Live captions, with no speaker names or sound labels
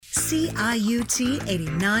CIUT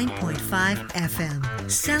 89.5 FM,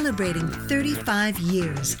 celebrating 35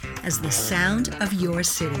 years as the sound of your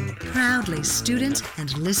city. Proudly student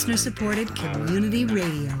and listener-supported community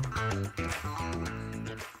radio.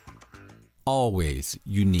 Always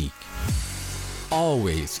unique.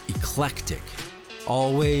 Always eclectic.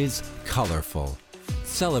 Always colorful.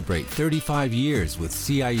 Celebrate 35 years with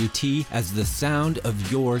CIUT as the sound of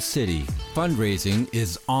your city. Fundraising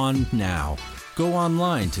is on now. Go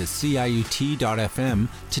online to ciut.fm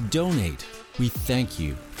to donate. We thank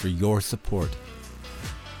you for your support.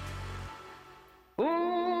 Ooh,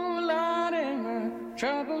 Lordy, my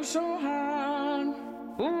trouble so hard.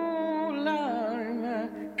 Ooh, Lordy, my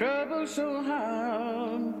trouble so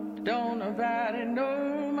hard. Don't nobody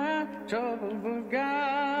know my trouble but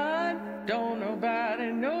God. Don't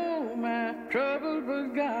nobody know my trouble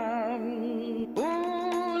but God.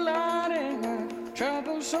 Ooh, Lordy, my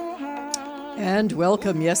trouble so hard. And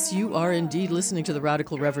welcome. Yes, you are indeed listening to the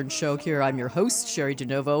Radical Reverend Show here. I'm your host, Cheri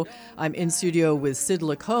DiNovo. I'm in studio with Sid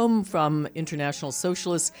Lacombe from International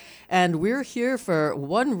Socialists, and we're here for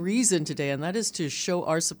one reason today, and that is to show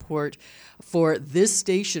our support for this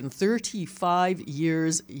station, 35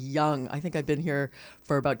 years young. I think I've been here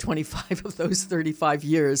for about 25 of those 35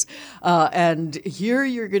 years. And here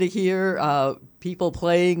you're going to hear people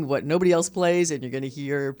playing what nobody else plays, and you're going to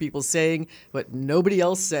hear people saying what nobody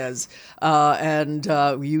else says. And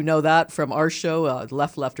you know that from our show,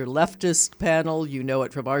 Left, or Leftist panel. You know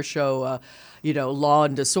it from our show, Law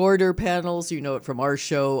and Disorder panels. You know it from our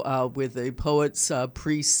show with the poets,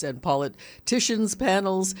 priests, and politicians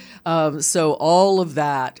panels. So all of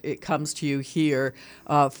that, it comes to you here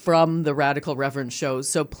from the Radical Reverend Show.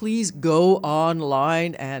 So please go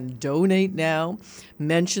online and donate now.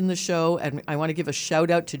 Mention the show, and I want to give a shout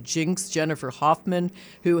out to Jinx Jennifer Hoffman,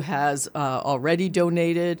 who has already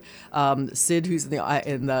donated. Sid, who's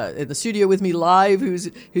in the studio with me live,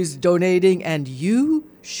 who's donating, and you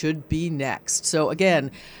should be next. So again,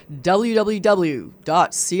 www.ciut.fm.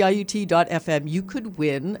 You could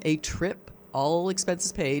win a trip, all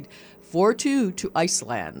expenses paid, for two to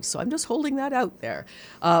Iceland. So I'm just holding that out there.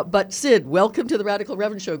 But Sid, welcome to the Radical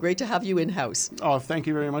Reverend Show. Great to have you in-house. Oh, thank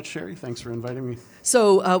you very much, Cheri. Thanks for inviting me.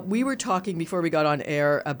 So we were talking before we got on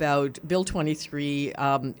air about Bill 23,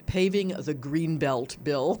 paving the Greenbelt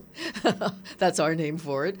Bill. That's our name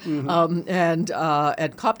for it. Mm-hmm. And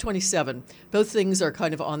COP27. Both things are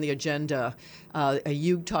kind of on the agenda.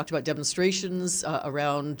 You talked about demonstrations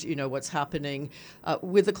around, what's happening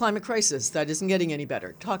with the climate crisis. That isn't getting any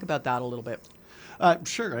better. Talk about that a little bit.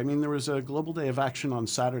 Sure. I mean, there was a Global Day of Action on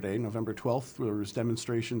Saturday, November 12th. There was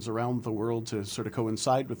demonstrations around the world to sort of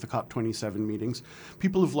coincide with the COP27 meetings.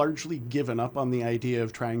 People have largely given up on the idea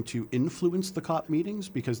of trying to influence the COP meetings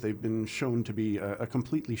because they've been shown to be a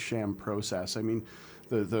completely sham process. I mean,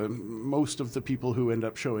 the most of the people who end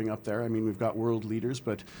up showing up there, I mean, we've got world leaders,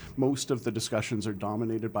 but most of the discussions are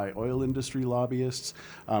dominated by oil industry lobbyists.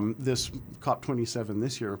 This COP27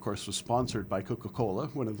 this year, of course, was sponsored by Coca-Cola,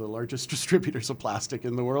 one of the largest distributors of plastic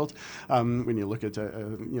in the world. When you look at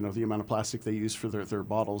the amount of plastic they use for their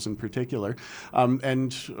bottles in particular,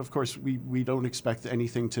 and of course we don't expect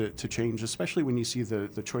anything to change, especially when you see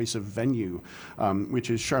the choice of venue, which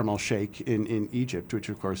is Sharm el-Sheikh in Egypt, which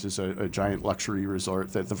of course is a giant luxury resort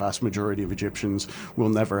that the vast majority of Egyptians will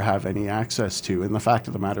never have any access to. And the fact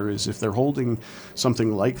of the matter is, if they're holding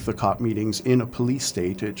something like the COP meetings in a police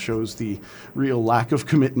state, it shows the real lack of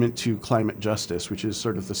commitment to climate justice, which is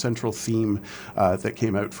sort of the central theme that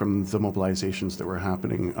came out from the mobilizations that were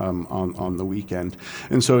happening on the weekend.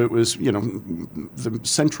 And so it was, the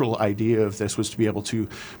central idea of this was to be able to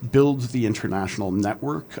build the international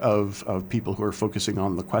network of people who are focusing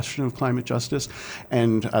on the question of climate justice.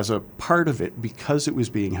 And as a part of it, because it was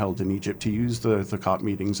being held in Egypt, to use the COP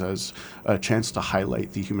meetings as a chance to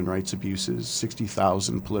highlight the human rights abuses.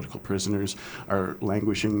 60,000 political prisoners are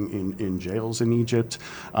languishing in jails in Egypt,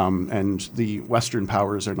 and the Western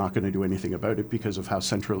powers are not going to do anything about it because of how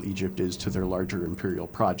central Egypt is to their larger imperial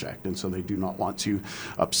project, and so they do not want to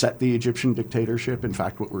upset the Egyptian dictatorship. In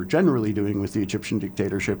fact, what we're generally doing with the Egyptian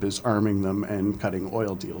dictatorship is arming them and cutting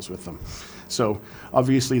oil deals with them. So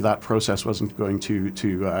obviously that process wasn't going to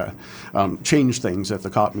change things at the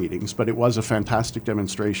COP meetings, but it was a fantastic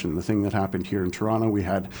demonstration. The thing that happened here in Toronto, we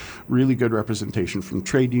had really good representation from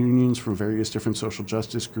trade unions, from various different social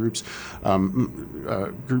justice groups,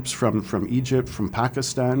 groups from Egypt, from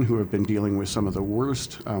Pakistan, who have been dealing with some of the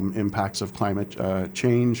worst impacts of climate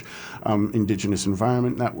change, Indigenous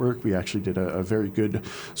Environment Network. We actually did a very good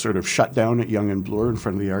sort of shutdown at Yonge and Bloor in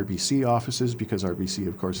front of the RBC offices, because RBC,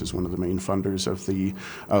 of course, is one of the main funders of the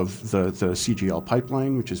CGL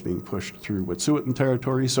pipeline, which is being pushed through Wet'suwet'en out in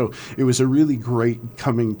territory. So it was a really great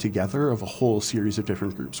coming together of a whole series of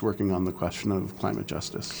different groups working on the question of climate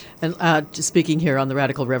justice. And just speaking here on the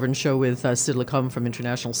Radical Reverend Show with Sid Lacombe from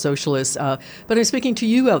International Socialists, but I'm speaking to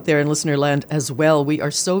you out there in listener land as well. We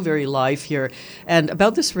are so very live here. And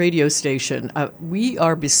about this radio station, we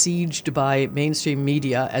are besieged by mainstream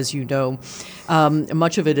media, as you know.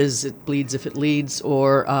 Much of it is it bleeds if it leads,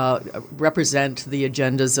 or represent the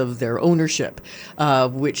agendas of their ownership,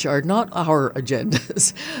 which are not our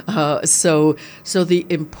agendas. So the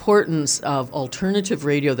importance of alternative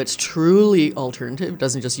radio that's truly alternative,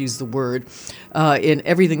 doesn't just use the word, in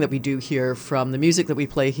everything that we do here, from the music that we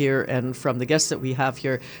play here and from the guests that we have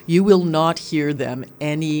here, you will not hear them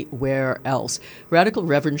anywhere else. Radical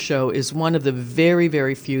Reverend Show is one of the very,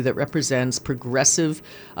 very few that represents progressive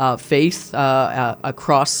faith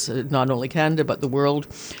across not only Canada but the world,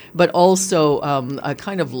 but also a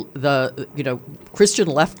kind of the Christian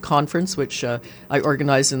Left Conference, which I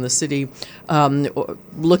organize in the city,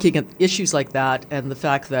 looking at issues like that and the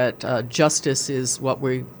fact that justice is what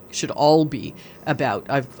we should all be about.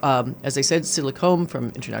 I've, as I said, Sid Lacombe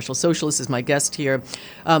from International Socialists is my guest here,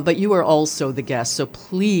 but you are also the guest. So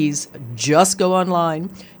please just go online.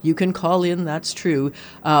 You can call in, that's true,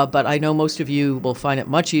 but I know most of you will find it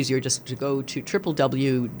much easier just to go to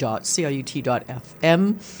www.ciut.fm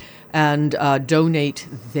and donate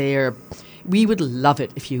there. We would love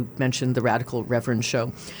it if you mentioned the Radical Reverend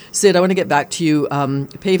Show. Sid, I want to get back to you.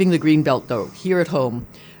 Paving the Greenbelt, though, here at home.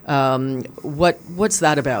 What's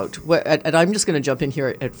that about? And I'm just going to jump in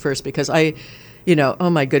here at first because oh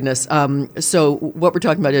my goodness. So what we're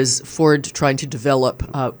talking about is Ford trying to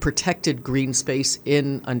develop protected green space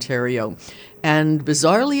in Ontario. And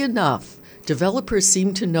bizarrely enough, developers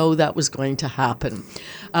seem to know that was going to happen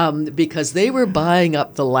because they were buying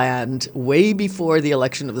up the land way before the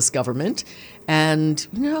election of this government. And,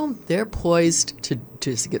 they're poised to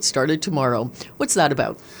get started tomorrow. What's that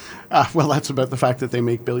about? Well, that's about the fact that they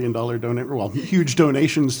make billion-dollar huge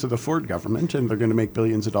donations to the Ford government, and they're going to make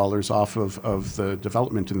billions of dollars off of the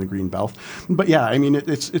development in the Greenbelt. But yeah, I mean,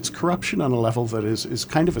 it's corruption on a level that is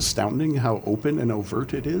kind of astounding how open and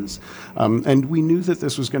overt it is. And we knew that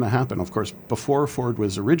this was going to happen. Of course, before Ford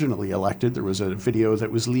was originally elected, there was a video that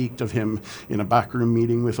was leaked of him in a backroom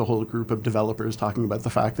meeting with a whole group of developers talking about the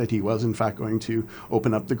fact that he was in fact going to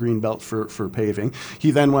open up the Greenbelt for paving.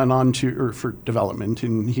 He then went on for development,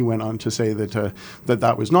 and he went on to say that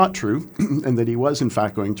that was not true and that he was in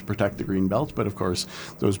fact going to protect the Greenbelt. But of course,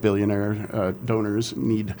 those billionaire donors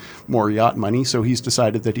need more yacht money, so he's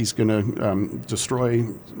decided that he's going to destroy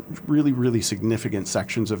really, really significant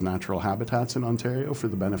sections of natural habitats in Ontario for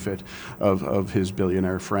the benefit of his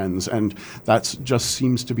billionaire friends. And that just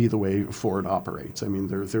seems to be the way Ford operates. I mean,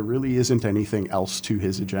 there really isn't anything else to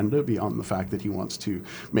his agenda beyond the fact that he wants to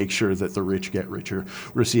make sure that the rich get richer.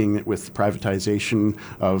 We're seeing it with privatization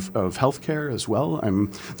of healthcare as well.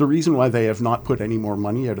 The reason why they have not put any more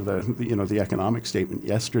money out of the economic statement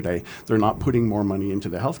yesterday, they're not putting more money into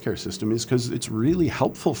the healthcare system, is because it's really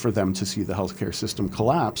helpful for them to see the healthcare system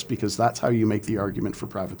collapse, because that's how you make the argument for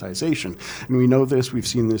privatization. And we know this, we've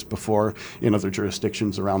seen this before in other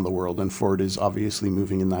jurisdictions around the world, and Ford is obviously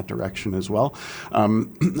moving in that direction as well.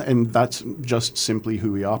 And that's just simply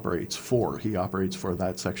who he operates for. He operates for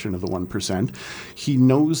that section of the 1%. He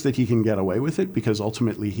knows that he can get away with it because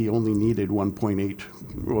ultimately he only needed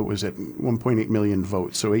 1.8 million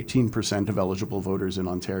votes. So 18% of eligible voters in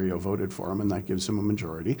Ontario voted for him, and that gives him a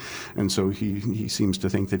majority. And so he seems to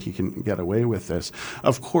think that he can get away with this.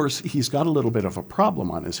 Of course, he's got a little bit of a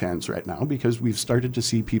problem on his hands right now because we've started to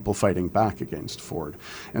see people fighting back against Ford.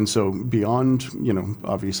 And so beyond,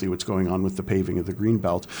 obviously what's going on with the paving of the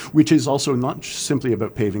Greenbelt, which is also not simply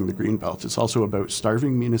about paving the Greenbelt, it's also about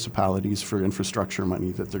starving municipalities for infrastructure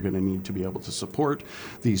money that they're going to need to be able to support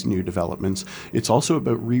these new developments. It's also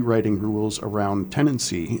about rewriting rules around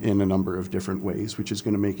tenancy in a number of different ways, which is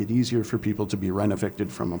going to make it easier for people to be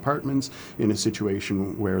rent-evicted from apartments in a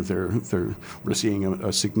situation where we're seeing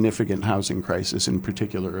a significant housing crisis, in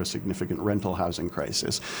particular a significant rental housing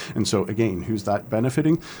crisis. And so again, who's that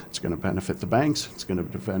benefiting? It's going to benefit the banks, it's going to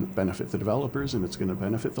benefit the developers, and it's going to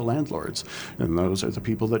benefit the landlords. And those are the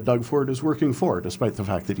people that Doug Ford is working for, despite the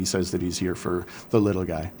fact that he says that he's here for the little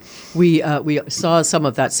guy. We saw some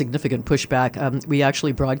of that significant pushback. We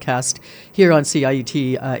actually broadcast here on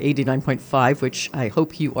CIUT 89.5, which I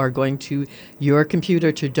hope you are going to your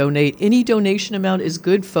computer to donate. Any donation amount is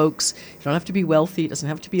good, folks. You don't have to be wealthy. It doesn't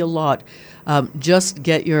have to be a lot. just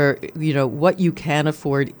get your, what you can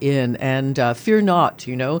afford in, and fear not.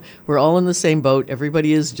 We're all in the same boat.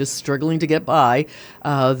 Everybody is just struggling to get by.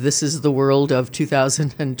 This is the world of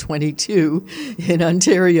 2022 in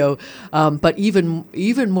Ontario, but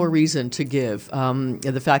even more reason to give.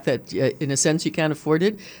 The fact that, in a sense, you can't afford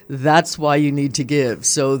it, that's why you need to give,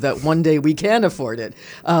 so that one day we can afford it.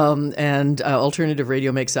 And alternative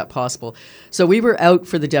radio makes that possible. So we were out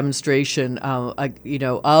for the demonstration,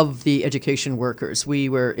 of the education workers. We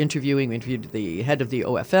interviewed the head of the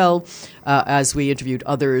OFL, as we interviewed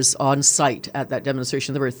others on site at that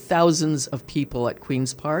demonstration. There were thousands of people at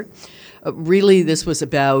Queen's Park. Really, this was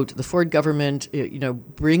about the Ford government,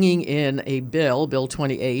 bringing in a bill, Bill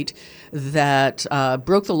 28, that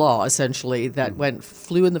broke the law, essentially, that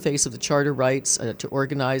flew in the face of the charter rights to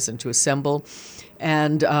organize and to assemble,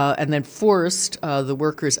 and then forced the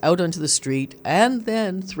workers out onto the street, and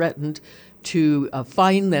then threatened to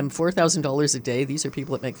fine them $4,000 a day. These are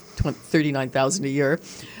people that make $39,000 a year,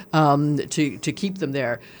 to keep them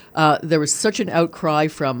there. There was such an outcry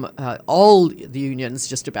from all the unions,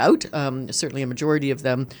 just about, certainly a majority of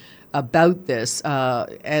them, about this.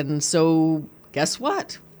 And so guess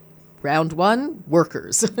what? Round one,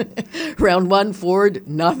 workers. Round one, Ford,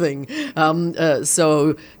 nothing. Just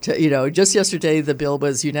yesterday, the bill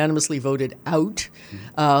was unanimously voted out,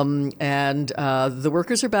 and the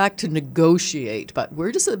workers are back to negotiate. But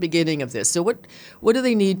we're just at the beginning of this. So what do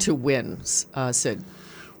they need to win, Sid?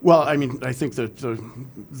 Well, I mean, I think that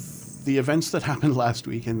the events that happened last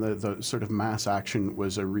week and the sort of mass action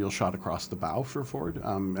was a real shot across the bow for Ford.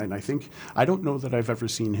 And I don't know that I've ever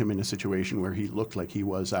seen him in a situation where he looked like he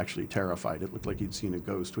was actually terrified. It looked like he'd seen a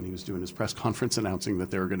ghost when he was doing his press conference announcing that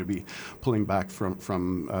they were going to be pulling back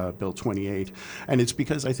from Bill 28. And it's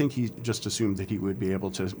because I think he just assumed that he would be able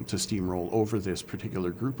to steamroll over this particular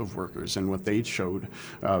group of workers. And what they showed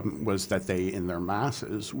was that they, in their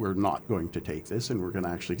masses, were not going to take this and were going to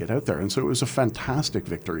actually get out there. And so it was a fantastic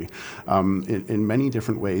victory. In many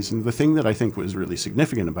different ways. And the thing that I think was really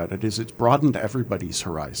significant about it is it's broadened everybody's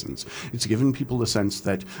horizons. It's given people the sense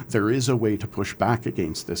that there is a way to push back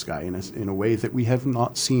against this guy in a way that we have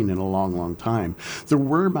not seen in a long, long time. There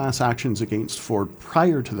were mass actions against Ford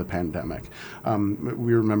prior to the pandemic.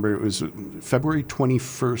 We remember it was February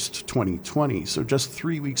 21st, 2020, so just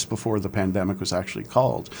 3 weeks before the pandemic was actually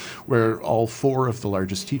called, where all four of the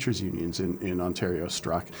largest teachers' unions in Ontario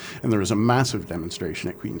struck. And there was a massive demonstration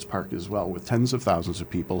at Queen's Park as well, with tens of thousands of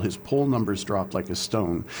people. His poll numbers dropped like a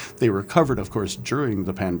stone. They recovered, of course, during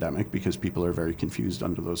the pandemic because people are very confused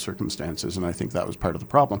under those circumstances, and I think that was part of the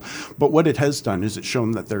problem. But what it has done is it's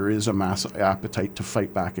shown that there is a mass appetite to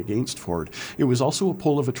fight back against Ford. It was also a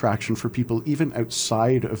poll of attraction for people even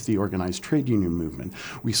outside of the organized trade union movement.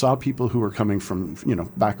 We saw people who were coming from,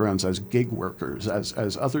 backgrounds as gig workers,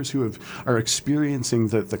 as others who are experiencing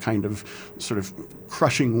the kind of sort of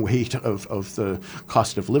crushing weight of the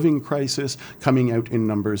cost of living crisis coming out in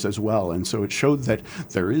numbers as well. And so it showed that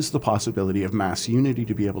there is the possibility of mass unity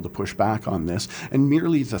to be able to push back on this, and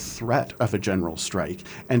merely the threat of a general strike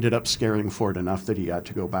ended up scaring Ford enough that he had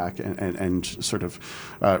to go back and sort of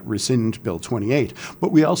rescind Bill 28.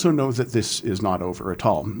 But we also know that this is not over at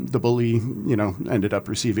all. The bully, ended up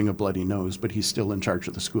receiving a bloody nose, but he's still in charge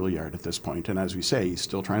of the schoolyard at this point. And as we say, he's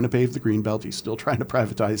still trying to pave the Greenbelt. He's still trying to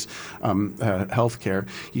privatize health care.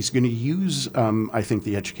 He's going to use, I think,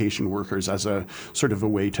 the education workers as a sort of a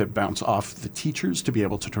way to bounce off the teachers, to be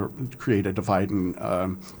able to create a divide and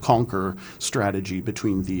conquer strategy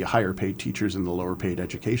between the higher paid teachers and the lower paid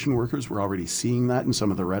education workers. We're already seeing that in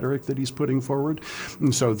some of the rhetoric that he's putting forward.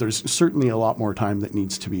 And so there's certainly a lot more time that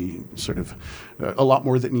needs to be a lot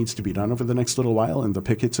more that needs to be done over the next little while, and the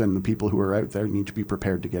pickets and the people who are out there need to be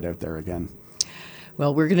prepared to get out there again.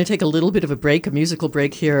 Well, we're going to take a little bit of a break, a musical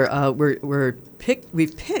break here. We've picked,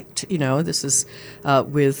 this is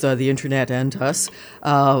with the internet and us,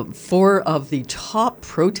 4 of the top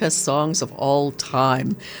protest songs of all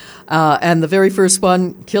time. And the very first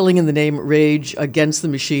one, Killing in the Name, Rage Against the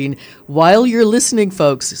Machine. While you're listening,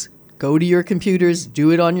 folks, go to your computers,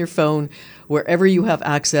 do it on your phone, wherever you have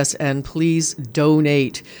access, and please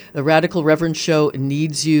donate. The Radical Reverend Show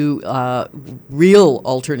needs you. Real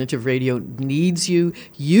alternative radio needs you.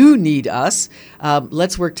 You need us.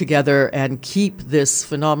 Let's work together and keep this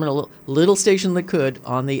phenomenal little station that could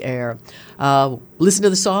on the air. Listen to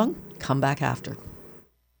the song. Come back after.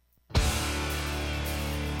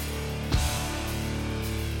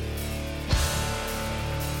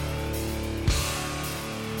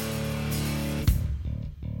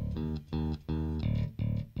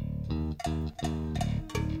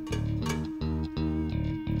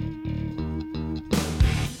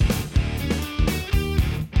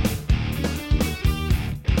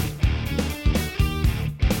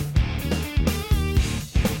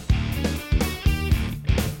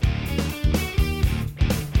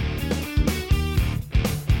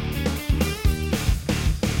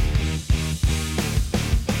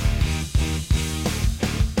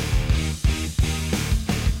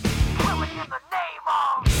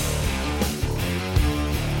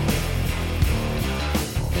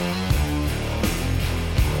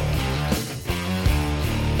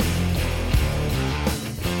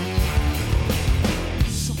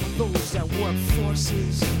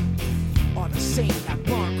 forces are the same that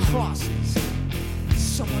burn crosses.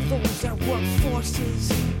 Some of those that work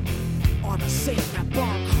forces are the same that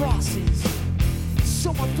burn crosses.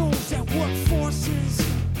 Some of those that work forces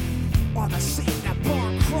are the same that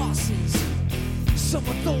burn crosses. Some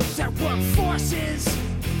of those that work forces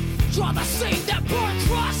are the same that burn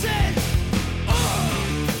crosses.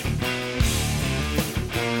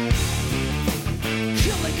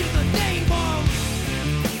 Killing in the name of.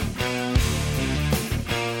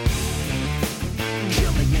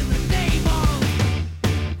 Killing in the name of.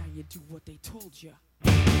 Now you do what they told you.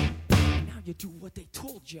 Now you do what they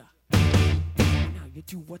told you. Now you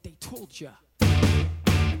do what they told you.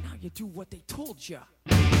 Now you do what they told you.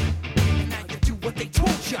 Now you do what they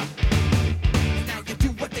told you. Now you do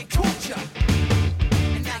what they told you.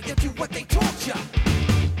 And now you do what they told you.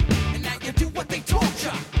 And now you do what they told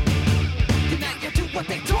you. And now you do what they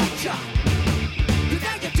told you.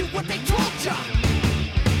 And now you do what they told you.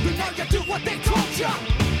 And now you do what they told you.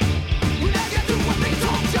 And now you do what they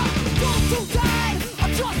told you. Those who died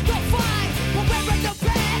are justified for wearing the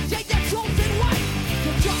badge and your chosen white.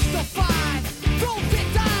 You're justified. Those that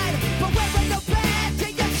died for wearing the badge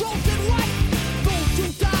and your chosen white. Those who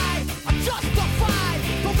died are justified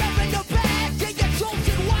for wearing the badge and your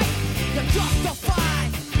chosen white. You're justified.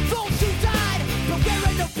 Those who died for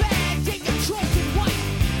wearing the badge and your chosen white.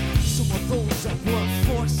 Some of those that work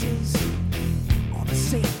forces are the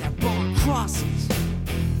same that burn crosses.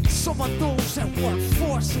 Some of those that work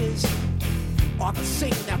forces are the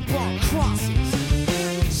same that burn crosses.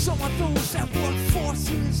 Some of those that work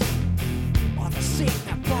forces are the same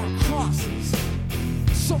that burn crosses.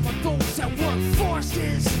 Some of those that work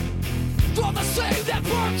forces are the same that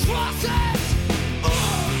burn crosses.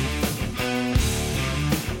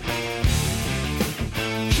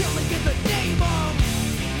 Killing in the name of.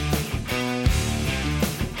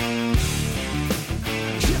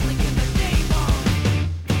 Killing in the name of.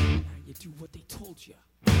 Now you do what they told you.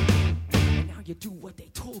 And now you do what they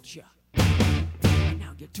told you. And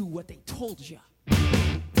now you do what they told you.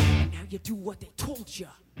 And now you do what they told you.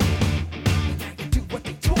 And now you do what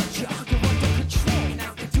they told you. Now you're under control. And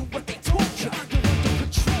now you do what they told you. Now you're under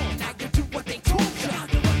control. And now you do what they told you. Now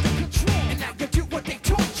you're under control. And now you do what they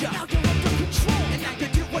told you. Now you're under control. And now you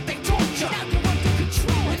do what they told you. Now you're under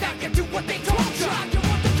control. And now you do what they told you. Now you're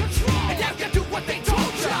under control. And now you do what they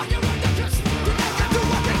told you. Now you're under control. And now you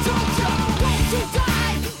do what they told you. Those who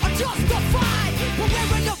died are justified for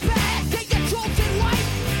wearing the badge and your chosen white.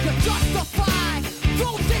 You're justified.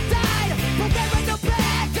 Those that died for wearing the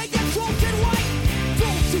badge and your chosen white.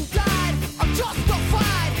 Those who died are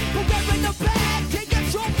justified for wearing the badge and your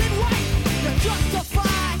chosen white. You're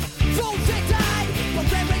justified. Those that died for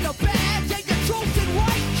wearing the badge and your chosen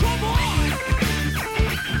white. Come on.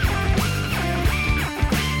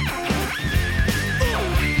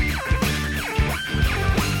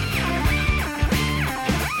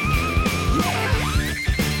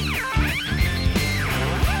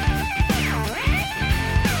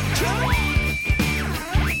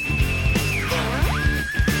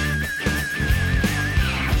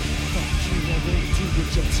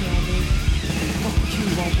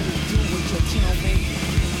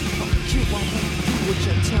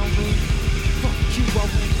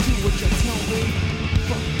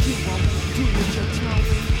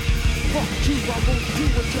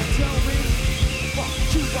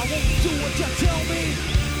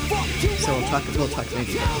 So we'll talk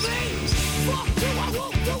maybe about this.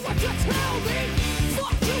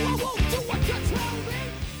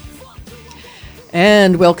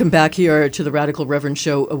 And welcome back here to the Radical Reverend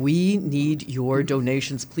Show. We need your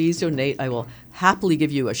donations. Please donate. I will happily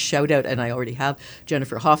give you a shout out, and I already have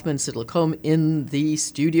Jennifer Hoffman, Sid Lacombe in the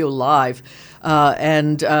studio live.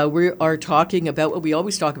 And we are talking about what we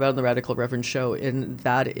always talk about on the Radical Reverend Show, and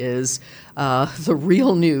that is the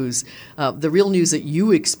real news that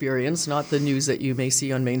you experience, not the news that you may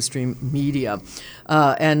see on mainstream media.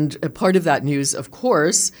 And a part of that news, of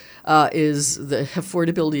course, is the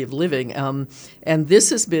affordability of living. And this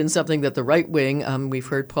has been something that the right wing, we've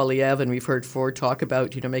heard Poilievre and we've heard Ford talk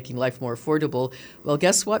about, making life more affordable. Well,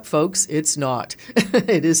 guess what, folks? It's not.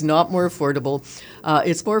 It is not more affordable.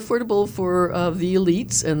 It's more affordable for the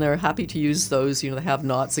elites, and they're happy to use those, the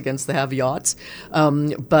have-nots against the have-yachts.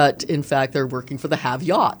 But in fact, they're working for the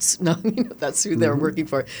have-yachts. That's who they're working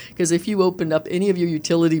for. Because if you opened up any of your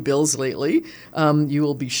utility bills lately, you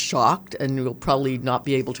will be shocked, and you will probably not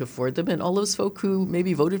be able to afford them. And all those folk who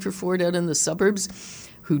maybe voted for Ford out in the suburbs,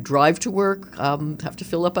 who drive to work have to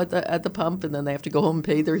fill up at the pump, and then they have to go home and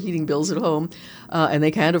pay their heating bills at home, and they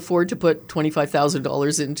can't afford to put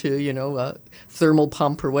 $25,000 into a thermal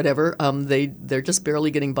pump or whatever. They're just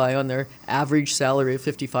barely getting by on their average salary of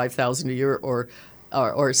 $55,000 a year or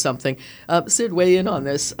something. Sid, weigh in on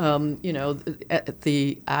this.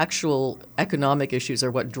 The actual economic issues are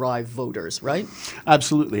what drive voters, right?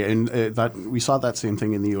 Absolutely, and that we saw that same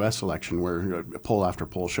thing in the U.S. election, where poll after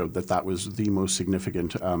poll showed that was the most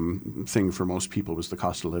significant thing for most people was the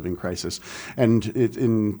cost of living crisis. And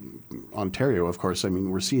in Ontario, of course, I mean,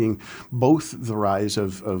 we're seeing both the rise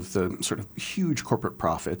of the sort of huge corporate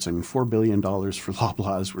profits. I mean, $4 billion for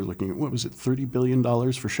Loblaws. We're looking at, what was it, $30 billion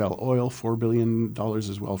for Shell Oil, $4 billion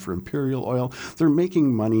as well for Imperial Oil. They're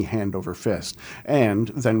making money hand over fist, and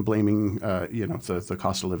then blaming the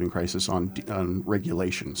cost of living crisis on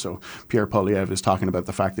regulation. So Pierre Poilievre is talking about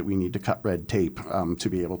the fact that we need to cut red tape to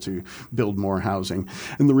be able to build more housing.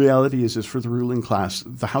 And the reality is for the ruling class,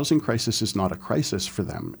 the housing crisis is not a crisis for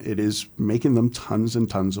them. It is making them tons and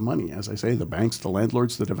tons of money. As I say, the banks, the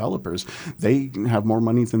landlords, the developers, they have more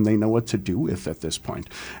money than they know what to do with at this point.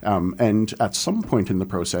 And at some point in the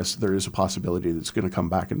process, there is a possibility that's going to come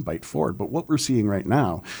back and bite forward. But what we're seeing right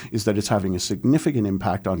now is that it's having a significant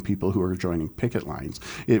impact on people who are joining picket lines.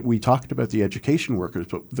 We talked about the education workers,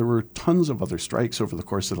 but there were tons of other strikes over the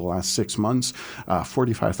course of the last 6 months.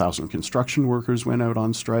 45,000 construction workers went out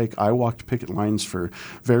on strike. I walked picket lines for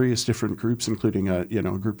various different groups, including a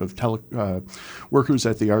group of workers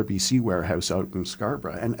at the RBC warehouse out in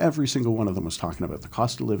Scarborough. And every single one of them was talking about the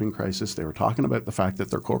cost of living crisis. They were talking about the fact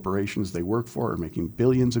that their corporations they work for are making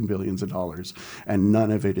billions and billions of dollars, and none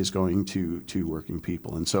of it is going to working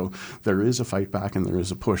people. And so there is a fight back, and there is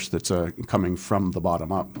a push that's coming from the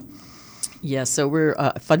bottom up. Yes, so we're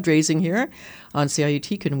fundraising here on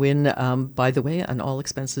CIUT. Can win, by the way, an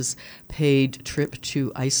all-expenses-paid trip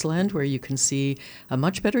to Iceland, where you can see a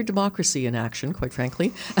much better democracy in action, quite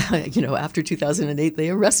frankly. After 2008, they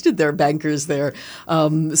arrested their bankers there.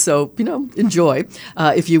 So, enjoy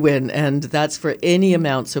if you win. And that's for any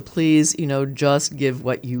amount. So please, just give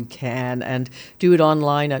what you can. And do it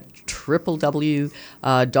online at www.ciut.fm.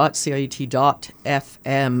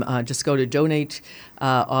 Just go to donate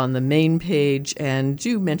on the main page, and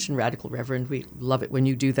do mention Radical Reverend. We love it when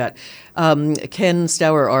you do that. Ken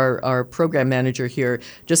Stour, our program manager here,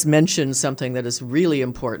 just mentioned something that is really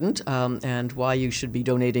important, and why you should be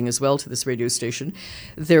donating as well to this radio station.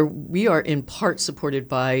 We are in part supported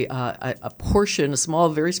by a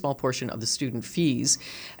very small portion of the student fees,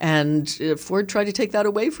 and Ford tried to take that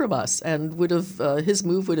away from us, and his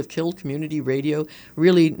move would have killed community radio,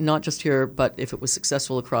 really not just here, but if it was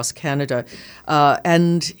successful across Canada.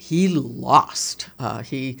 And he lost.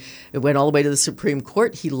 It went all the way to the Supreme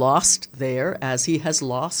Court. He lost there, as he has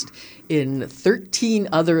lost in 13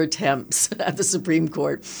 other attempts at the Supreme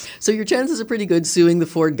Court. So your chances are pretty good suing the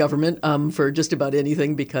Ford government for just about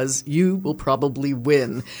anything, because you will probably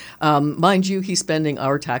win. Mind you, he's spending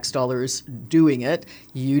our tax dollars doing it.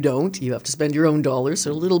 You don't. You have to spend your own dollars.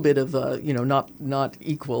 So a little bit of not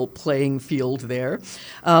equal playing field there.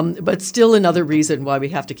 But still another reason why we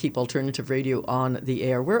have to keep alternative radio on the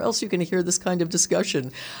air. Where else are you going to hear this kind of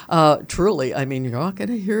discussion? Truly, I mean, you're not going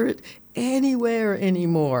to hear it anywhere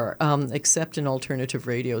anymore, except in alternative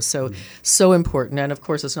radio. So important. And of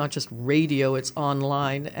course, it's not just radio, it's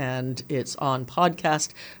online, and it's on podcast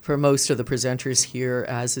for most of the presenters here,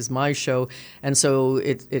 as is my show. And so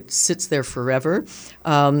it sits there forever,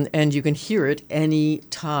 and you can hear it any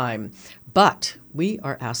time. But we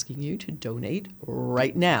are asking you to donate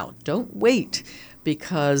right now. Don't wait,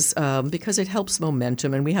 because it helps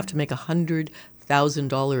momentum, and we have to make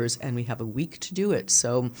 $100,000, and we have a week to do it.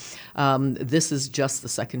 So this is just the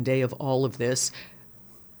second day of all of this.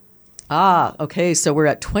 Okay, so we're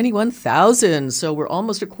at 21,000. So we're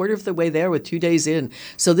almost a quarter of the way there with 2 days in.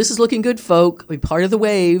 So this is looking good, folk. Be part of the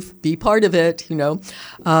wave. Be part of it,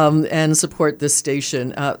 and support this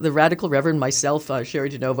station. The Radical Reverend, myself,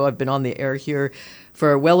 Cheri DiNovo, I've been on the air here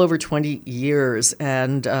for well over 20 years.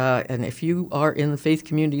 And if you are in the faith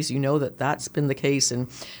communities, you know that that's been the case. And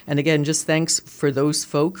again, just thanks for those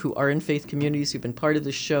folk who are in faith communities, who've been part of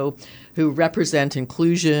this show, who represent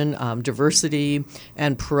inclusion, diversity,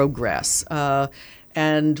 and progress.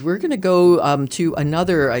 And we're going to go to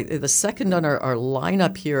another, the second on our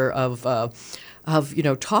lineup here of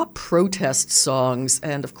top protest songs.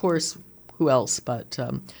 And of course, who else but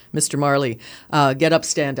Mr. Marley. Get up,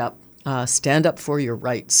 stand up. Stand up for your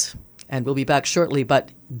rights. And we'll be back shortly, but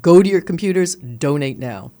go to your computers, donate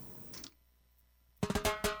now.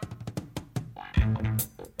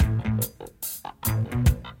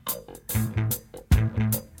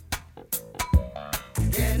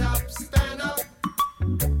 Get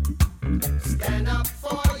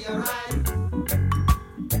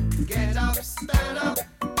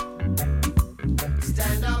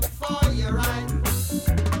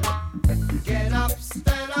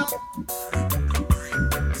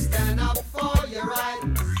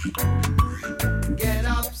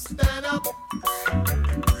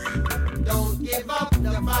up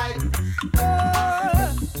the fight.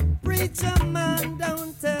 Oh, preacher man,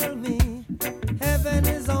 don't tell me heaven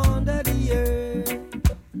is under the earth.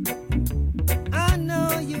 I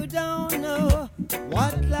know you don't know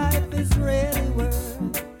what life is really worth.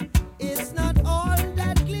 It's not all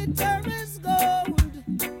that glitter is gold,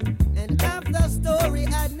 and half the story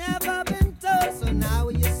had never been told. So now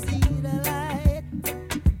you see the light,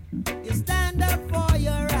 you stand up for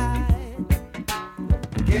your right.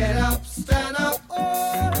 Get up, stand up,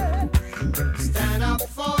 oh, stand up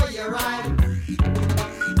for your right.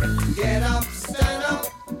 Get up, stand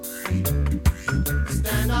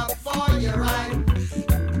up for your right.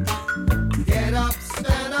 Get up,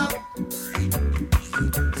 stand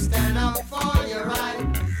up for your right.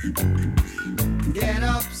 Get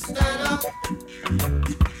up, stand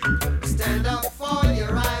up for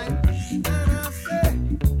your right. And I say,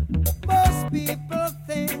 most people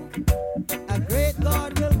think a great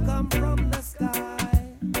God will come from the sky,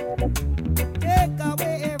 take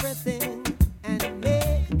away everything and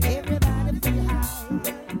make everybody feel high.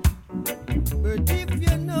 But if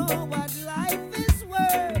you know what life is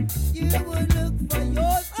worth, you would look for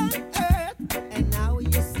yours on earth. And now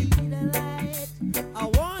you see the light. I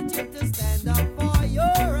want you to stand up for your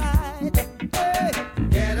right. Hey,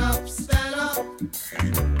 get up, stand up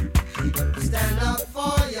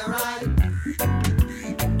for your right.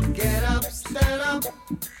 Get up, stand up.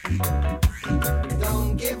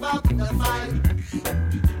 Don't give up the fight.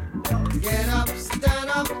 Get up, stand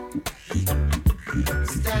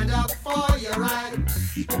up for your right.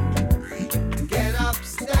 Get up,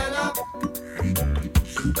 stand up.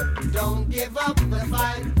 Don't give up the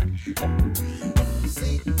fight.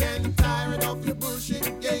 Sick and tired of your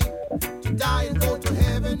bullshit game, to die and go to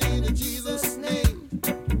heaven in Jesus' name.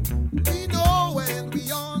 We know and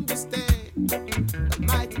we understand that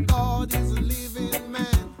mighty God is a living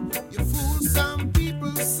man. You fool some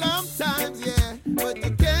people sometimes, yeah, but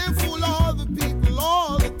you can't fool all the people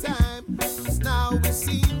all the time. 'Cause now we've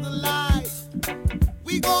seen the light,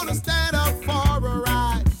 we gonna stand up for a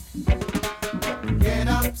right. Get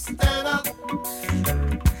up, stand up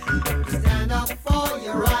for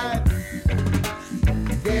your right.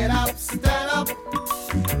 Get up, stand up,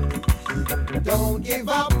 don't give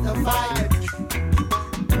up the fight.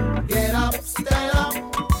 Get up, stand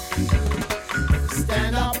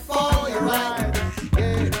up for your right.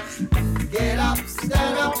 Get up,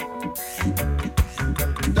 stand up,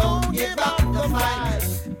 don't give up the fight.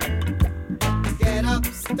 Get up,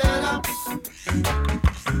 stand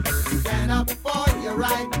up for your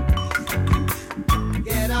right.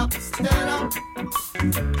 Get up, stand up,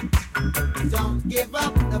 don't give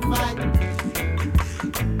up the fight.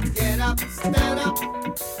 Get up, stand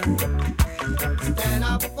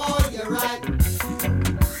up for your right.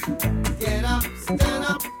 Get up, stand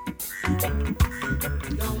up,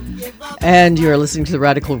 don't give up. And you're listening to the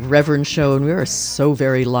Radical Reverend Show, and we are so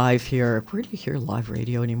very live here. Where do you hear live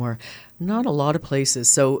radio anymore? Not a lot of places.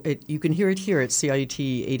 So you can hear it here at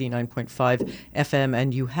CIUT 89.5 FM,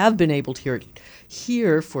 and you have been able to hear it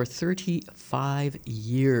here for 35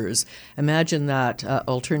 years. Imagine that,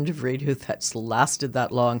 alternative radio that's lasted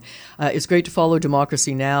that long. It's great to follow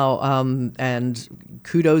Democracy Now!, and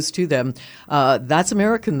kudos to them. That's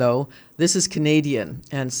American, though. This is Canadian.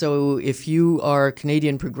 And so if you are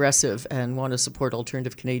Canadian progressive and want to support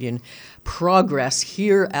alternative Canadian progress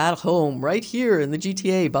here at home, right here in the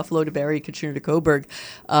GTA, Buffalo to Barrie, Kitchener to Cobourg,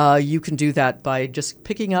 you can do that by just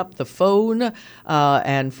picking up the phone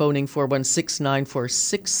and phoning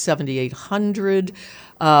 416-946-7800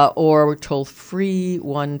 or toll free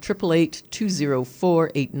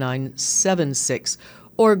 1-888-204-8976.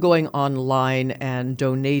 Or going online and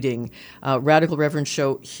donating. Radical Reverend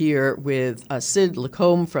Show here with Sid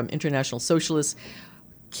Lacombe from International Socialists,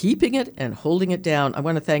 keeping it and holding it down. I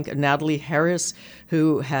want to thank Natalie Harris,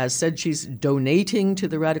 who has said she's donating to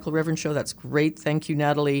the Radical Reverend Show. That's great. Thank you,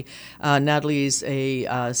 Natalie. Natalie's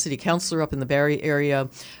a city councillor up in the Barrie area.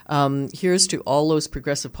 Here's to all those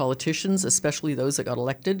progressive politicians, especially those that got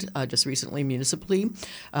elected just recently municipally.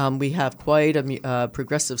 We have quite a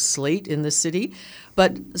progressive slate in this city.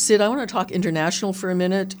 But Sid, I want to talk international for a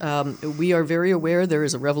minute. We are very aware there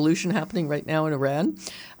is a revolution happening right now in Iran.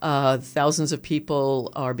 Thousands of people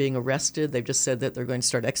are being arrested. They've just said that they're going to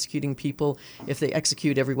start executing people. If they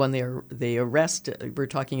execute everyone they arrest, we're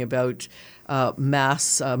talking about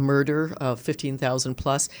mass murder of 15,000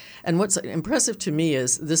 plus. And what's impressive to me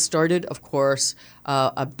is this started, of course,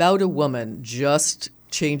 about a woman just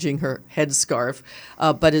changing her headscarf,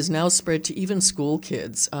 but is now spread to even school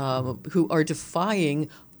kids who are defying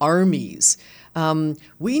armies.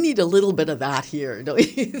 We need a little bit of that here, don't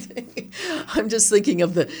you think? I'm just thinking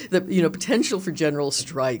of the potential for general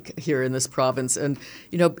strike here in this province. And,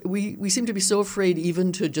 we seem to be so afraid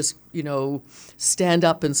even to just, stand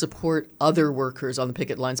up and support other workers on the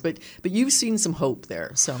picket lines. But you've seen some hope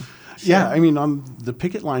there, so... Yeah, I mean, on the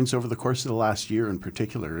picket lines over the course of the last year in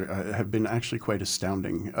particular have been actually quite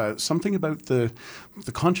astounding. Something about the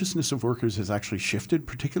consciousness of workers has actually shifted,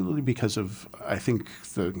 particularly because of, I think,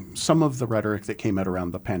 some of the rhetoric that came out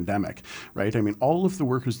around the pandemic, right? I mean, all of the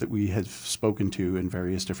workers that we have spoken to in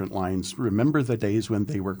various different lines remember the days when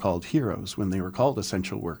they were called heroes, when they were called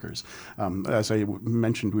essential workers. As I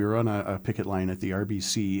mentioned, we were on a picket line at the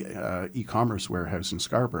RBC e-commerce warehouse in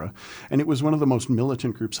Scarborough, and it was one of the most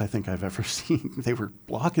militant groups I think I've ever seen. They were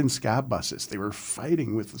blocking scab buses. They were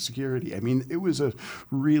fighting with the security. I mean, it was a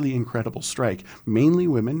really incredible strike. Mainly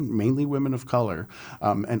women of color.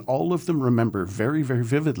 And all of them remember very, very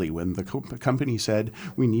vividly when the company said,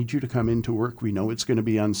 we need you to come into work. We know it's going to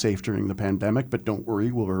be unsafe during the pandemic, but don't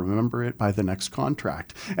worry, we'll remember it by the next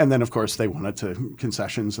contract. And then, of course, they wanted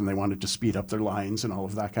concessions and they wanted to speed up their lines and all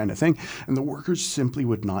of that kind of thing. And the workers simply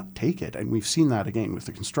would not take it. And we've seen that again with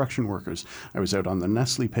the construction workers. I was out on the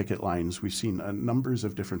Nestle picket lines. We've seen numbers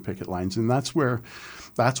of different picket lines, and that's where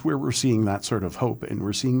we're seeing that sort of hope. And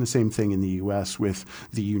we're seeing the same thing in the U.S. with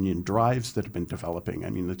the union drives that have been developing. I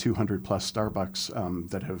mean, the 200-plus Starbucks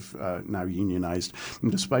that have now unionized.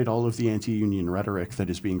 And despite all of the anti-union rhetoric that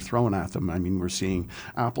is being thrown at them, I mean, we're seeing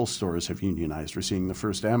Apple stores have unionized. We're seeing the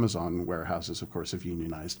first Amazon warehouses, of course, have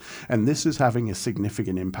unionized. And this is having a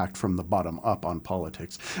significant impact from the bottom up on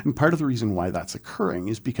politics. And part of the reason why that's occurring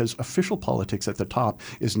is because official politics at the top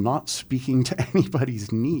is not speaking to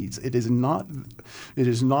anybody's needs. It is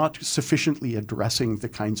not sufficiently addressing the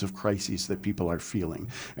kinds of crises that people are feeling.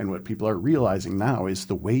 And what people are realizing now is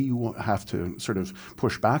the way you have to sort of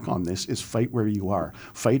push back on this is fight where you are.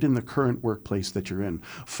 Fight in the current workplace that you're in.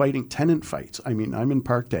 Fighting tenant fights. I mean, I'm in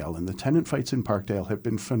Parkdale, and the tenant fights in Parkdale have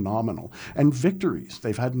been phenomenal. And victories.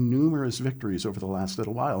 They've had numerous victories over the last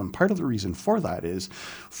little while. And part of the reason for that is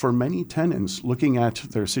for many tenants looking at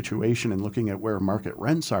their situation and looking at where market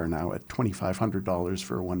rents are now at $2,500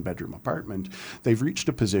 for a one-bedroom apartment, they've reached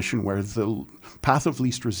a position where the path of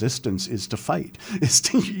least resistance is to fight.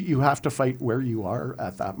 You have to fight where you are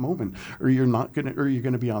at that moment, or you're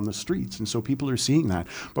going to be on the streets. And so people are seeing that,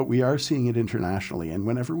 but we are seeing it internationally. And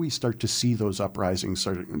whenever we start to see those uprisings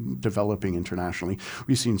start developing internationally,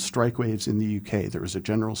 we've seen strike waves in the UK. There was a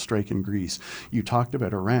general strike in Greece. You talked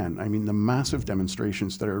about Iran. I mean, the massive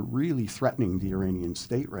demonstrations that are really threatening the Iranian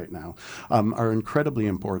state right now are incredibly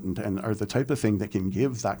important and are the type of thing that can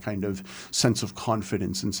give that kind of sense of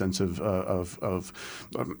confidence and sense of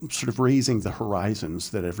sort of raising the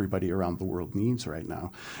horizons that everybody around the world needs right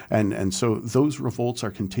now. And so those revolts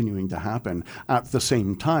are continuing to happen at the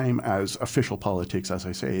same time as official politics, as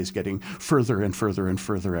I say, is getting further and further and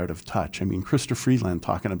further out of touch. I mean, Chrysler Freeland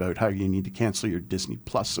talking about how you need to cancel your Disney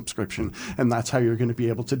Plus subscription, and that's how you're going to be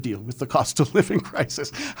able to deal with the cost of living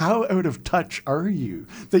crisis. How out of touch are you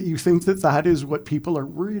that you think that that is what people are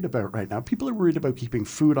worried about right now? People are worried about keeping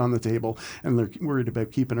food on the table, and they're worried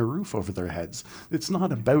about keeping a roof over their heads. It's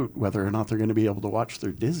not about whether or not they're going to be able to watch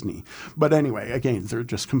their Disney. But anyway, again, they're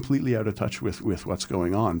just completely out of touch with what's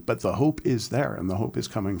going on. But the hope is there, and the hope is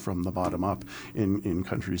coming from the bottom up in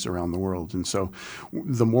countries around the world. And so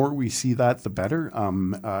the more we see that, the better.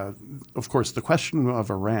 Of course, the question of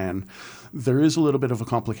Iran, there is a little bit of a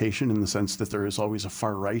complication in the sense that there is always a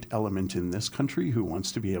far-right element in this country who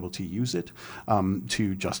wants to be able to use it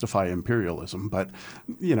to justify imperialism. But,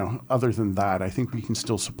 other than that, I think we can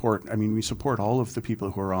still support, we support all of the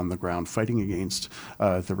people who are on the ground fighting against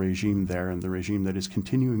the regime there, and the regime that is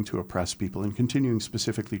continuing to oppress people and continuing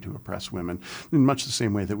specifically to oppress women in much the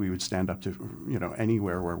same way that we would stand up to,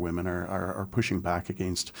 anywhere where women are pushing back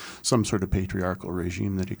against some sort of patriarchal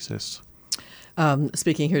regime that exists.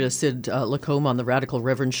 Speaking here to Sid Lacombe on the Radical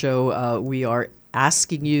Reverend Show, we are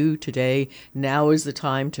asking you today, now is the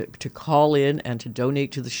time to call in and to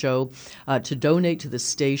donate to the show, to donate to the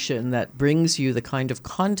station that brings you the kind of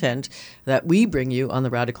content that we bring you on the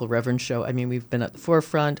Radical Reverend Show. I mean, we've been at the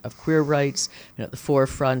forefront of queer rights, been at the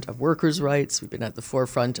forefront of workers' rights, we've been at the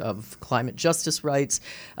forefront of climate justice rights.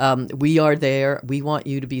 We are there. We want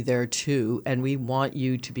you to be there too, and we want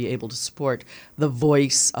you to be able to support the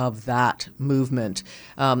voice of that movement.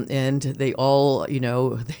 And they all,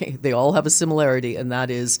 they all have a similarity party, and that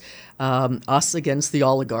is us against the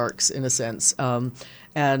oligarchs, in a sense.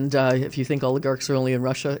 And if you think oligarchs are only in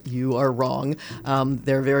Russia, you are wrong.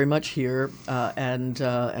 They're very much here, and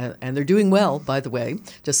they're doing well, by the way,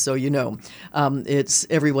 just so you know. It's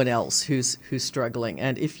everyone else who's struggling.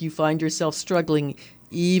 And if you find yourself struggling,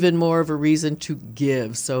 even more of a reason to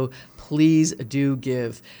give. So please do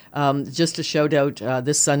give. Just a shout out,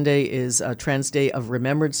 this Sunday is Trans Day of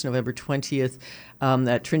Remembrance, November 20th.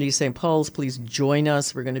 At Trinity St. Paul's. Please join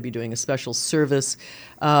us. We're going to be doing a special service.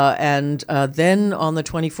 And then on the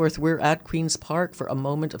 24th, we're at Queen's Park for a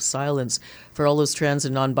moment of silence for all those trans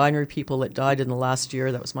and non-binary people that died in the last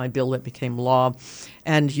year. That was my bill that became law.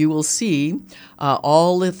 And you will see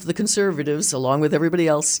all of the conservatives, along with everybody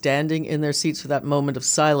else, standing in their seats for that moment of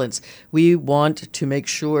silence. We want to make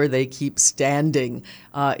sure they keep standing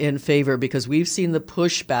in favor, because we've seen the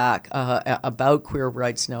pushback about queer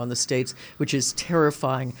rights now in the States, which is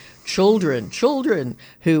terrifying. Children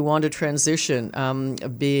who want to transition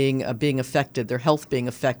being affected, their health being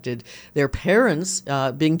affected, their parents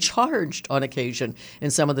being charged on occasion in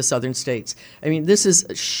some of the southern states. I mean, this is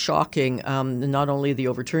shocking, not only the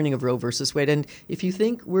overturning of Roe versus Wade. And if you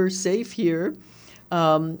think we're safe here,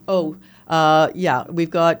 we've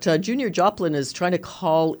got Junior Joplin is trying to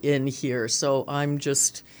call in here. So I'm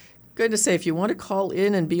just going to say, if you want to call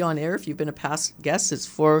in and be on air, if you've been a past guest, it's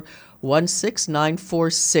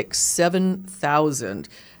 416-946-7000.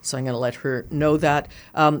 So I'm going to let her know that.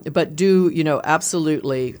 But do,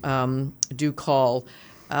 absolutely do call.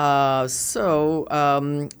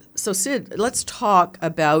 So Sid, let's talk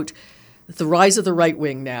about the rise of the right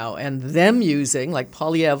wing now, and them using, like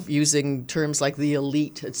Polyev using terms like the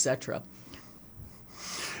elite, etc.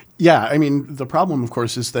 Yeah, I mean, the problem, of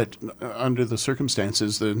course, is that under the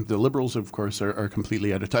circumstances, the Liberals, of course, are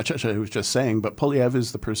completely out of touch, as I was just saying. But Polyev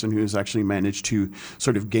is the person who has actually managed to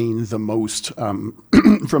sort of gain the most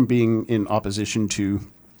from being in opposition to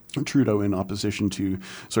Trudeau, in opposition to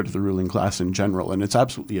sort of the ruling class in general. And it's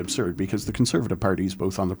absolutely absurd, because the Conservative parties,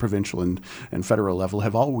 both on the provincial and federal level,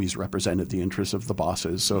 have always represented the interests of the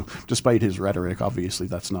bosses. So despite his rhetoric, obviously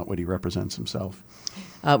that's not what he represents himself.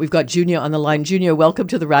 We've got Junior on the line. Junior, welcome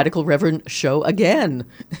to the Radical Reverend show again.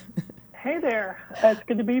 Hey there. It's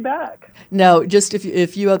good to be back. Now, just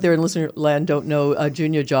if you out there in listener land don't know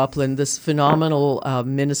Junior Joplin, this phenomenal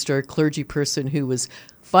minister, clergy person who was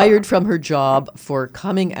fired from her job for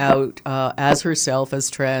coming out as herself, as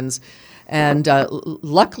trans, and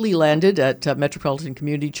luckily landed at Metropolitan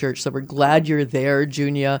Community Church. So we're glad you're there,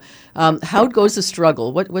 Junior. How goes the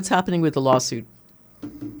struggle? What's happening with the lawsuit?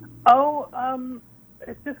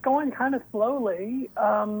 It's just going kind of slowly.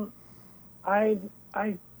 I'm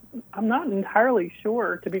not entirely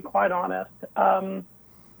sure, to be quite honest. I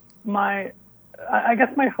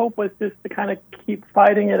guess my hope was just to kind of keep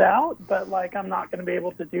fighting it out, but I'm not going to be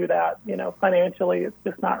able to do that. Financially, it's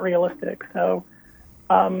just not realistic. So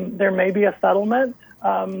there may be a settlement,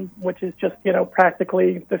 which is just,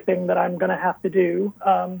 practically the thing that I'm going to have to do.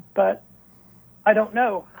 But I don't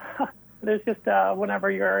know. There's just whenever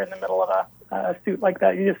you're in the middle of a suit like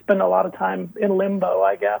that, you just spend a lot of time in limbo,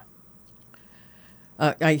 I guess.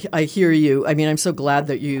 I hear you. I mean, I'm so glad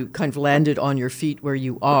that you kind of landed on your feet where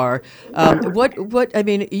you are.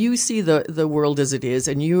 You see the world as it is,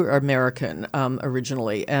 and you are American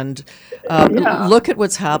originally, and look at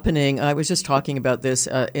what's happening. I was just talking about this,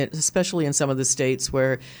 especially in some of the states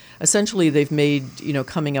where essentially they've made,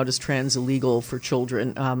 coming out as trans illegal for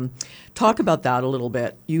children. Talk about that a little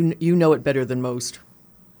bit. You know it better than most.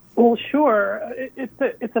 Well, sure.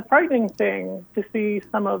 It's a frightening thing to see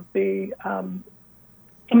some of the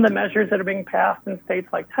measures that are being passed in states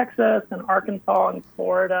like Texas and Arkansas and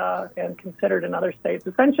Florida, and considered in other states.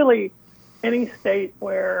 Essentially, any state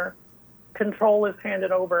where control is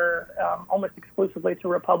handed over almost exclusively to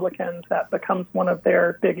Republicans, that becomes one of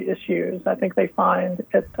their big issues. I think they find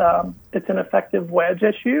it's an effective wedge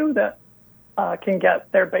issue that can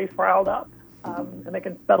get their base riled up, and they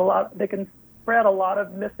can spread a lot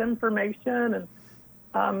of misinformation,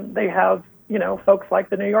 and they have folks like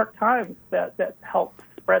the New York Times that help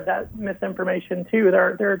spread that misinformation too.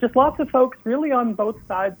 There are just lots of folks really on both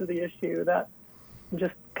sides of the issue that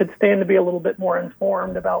just could stand to be a little bit more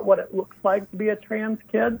informed about what it looks like to be a trans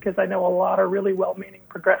kid, because I know a lot of really well-meaning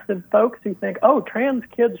progressive folks who think, trans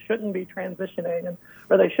kids shouldn't be transitioning,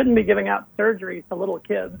 or they shouldn't be giving out surgery to little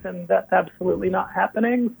kids, and that's absolutely not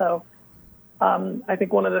happening. So I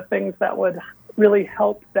think one of the things that would really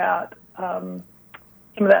help that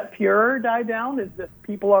some of that furor die down is if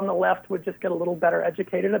people on the left would just get a little better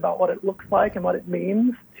educated about what it looks like and what it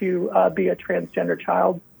means to be a transgender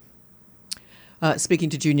child. Speaking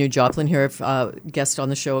to Junior Joplin here, I've guest on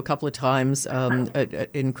the show a couple of times, an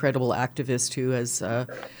incredible activist who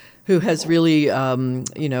has really,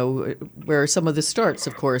 where some of this starts,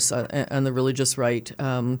 of course, on the religious right,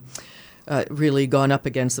 really gone up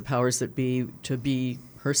against the powers that be to be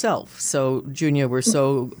herself. So, Junior, we're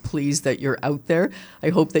so pleased that you're out there. I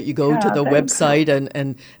hope that you go to the website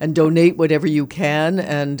and donate whatever you can,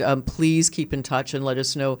 and please keep in touch and let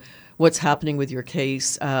us know what's happening with your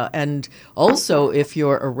case. And also, if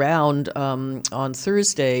you're around on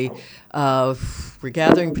Thursday, we're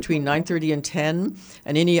gathering between 9:30 and 10.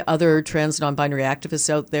 And any other trans non-binary activists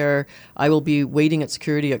out there, I will be waiting at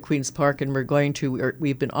security at Queen's Park, and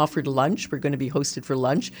we've been offered lunch. We're going to be hosted for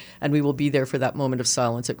lunch, and we will be there for that moment of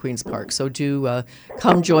silence at Queen's Park. So do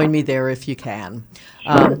come join me there if you can.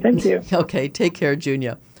 Sure, thank you. Okay, take care,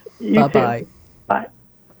 Junior. You Bye-bye. too. Bye.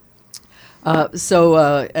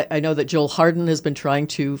 So I know that Joel Harden has been trying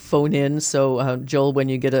to phone in. So Joel, when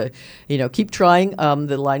you get keep trying.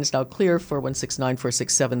 The line is now clear,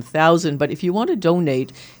 416-946-7000. But if you want to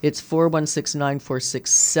donate, it's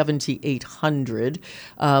 416-946-7800.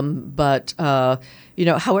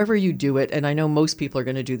 However you do it, and I know most people are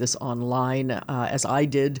going to do this online, as I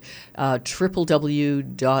did,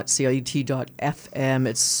 www.ciut.fm.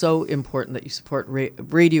 It's so important that you support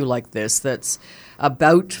radio like this that's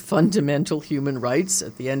about fundamental human rights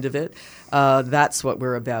at the end of it. That's what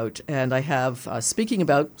we're about. And I have, speaking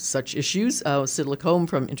about such issues, Sid Lacombe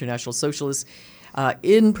from International Socialists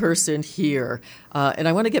in person here. And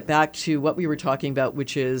I want to get back to what we were talking about,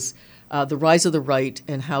 which is the rise of the right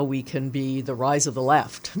and how we can be the rise of the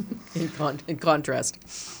left in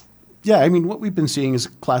contrast. Yeah, I mean, what we've been seeing is a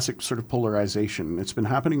classic sort of polarization. It's been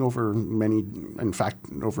happening over many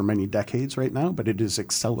decades right now, but it is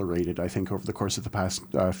accelerated, I think, over the course of the past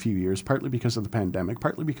few years, partly because of the pandemic,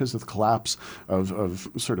 partly because of the collapse of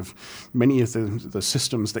sort of many of the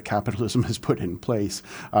systems that capitalism has put in place.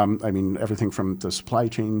 I mean, everything from the supply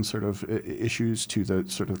chain sort of issues to the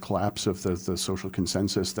sort of collapse of the social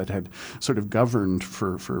consensus that had sort of governed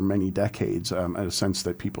for many decades, a sense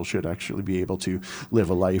that people should actually be able to live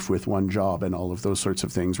a life with one job and all of those sorts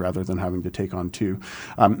of things rather than having to take on two.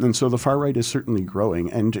 And so the far right is certainly growing.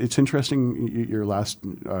 And it's interesting, your last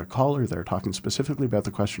caller there talking specifically about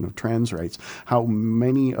the question of trans rights, how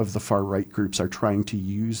many of the far right groups are trying to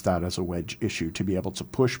use that as a wedge issue to be able to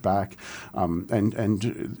push back.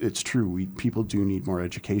 And it's true, people do need more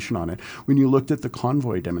education on it. When you looked at the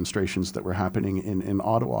convoy demonstrations that were happening in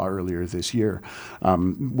Ottawa earlier this year,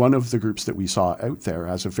 one of the groups that we saw out there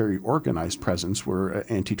as a very organized presence were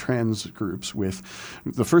anti-trans groups. With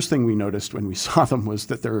the first thing we noticed when we saw them was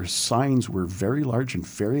that their signs were very large and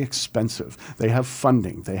very expensive. They have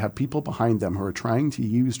funding. They have people behind them who are trying to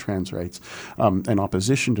use trans rights in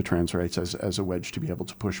opposition to trans rights as a wedge to be able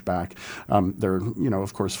to push back. They're,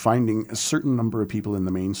 of course, finding a certain number of people in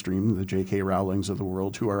the mainstream, the J.K. Rowlings of the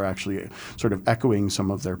world, who are actually sort of echoing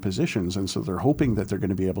some of their positions. And so they're hoping that they're going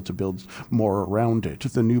to be able to build more around it.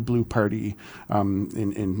 The New Blue Party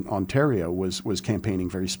in Ontario was campaigning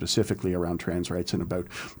very specifically around trans rights and about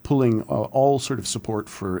pulling all sort of support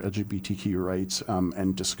for LGBTQ rights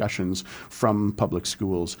and discussions from public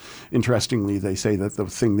schools. Interestingly, they say that the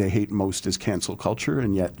thing they hate most is cancel culture,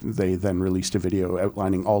 and yet they then released a video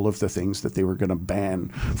outlining all of the things that they were going to ban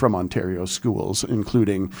from Ontario schools,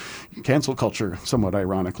 including cancel culture, somewhat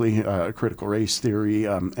ironically, critical race theory,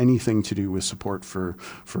 anything to do with support for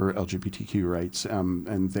LGBTQ rights.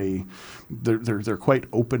 And they're quite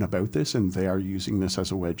open about this, and they are using this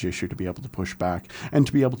as a wedge issue to be able to push back and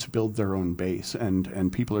to be able to build their own base.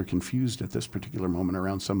 And people are confused at this particular moment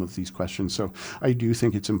around some of these questions. So I do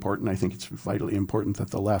think it's important. I think it's vitally important that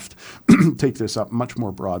the left take this up much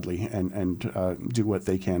more broadly and do what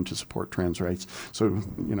they can to support trans rights. So,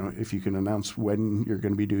 if you can announce when you're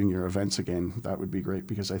going to be doing your events again, that would be great,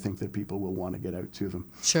 because I think that people will want to get out to them.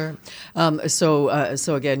 Sure.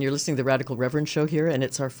 So again, you're listening to the Radical Reverend show here, and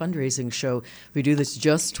it's our fundraising show. We do this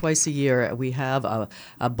just twice a year. We have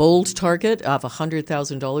a bold target of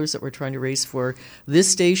 $100,000 that we're trying to raise for this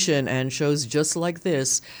station and shows just like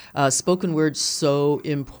this. Spoken word, so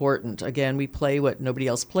important. Again, we play what nobody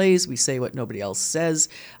else plays. We say what nobody else says.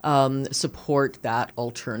 Support that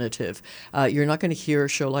alternative. You're not going to hear a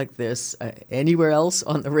show like this anywhere else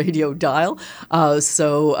on the radio dial.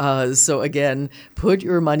 So again, put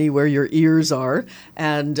your money where your ears are,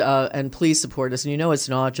 and please support us. And it's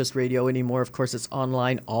not just radio anymore. Of course, it's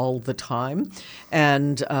online all the time,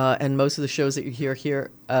 and most of the shows that you hear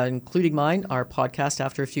here including mine, our podcast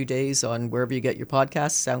after a few days on wherever you get your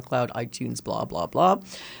podcasts, SoundCloud, iTunes, blah, blah, blah.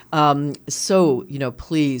 So,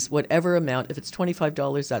 please, whatever amount, if it's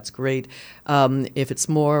 $25, that's great. If it's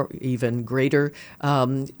more, even greater.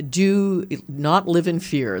 Do not live in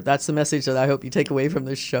fear. That's the message that I hope you take away from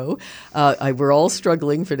this show. We're all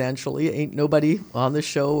struggling financially. Ain't nobody on the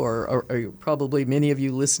show or probably many of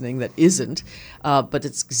you listening that isn't. But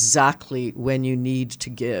it's exactly when you need to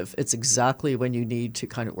give. It's exactly when you need to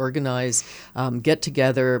kind of organize, get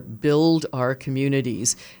together, build our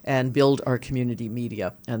communities, and build our community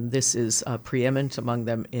media. And this is preeminent among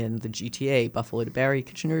them in the GTA, Buffalo to Barrie,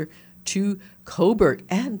 Kitchener to Cobourg.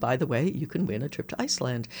 And by the way, you can win a trip to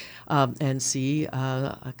Iceland and see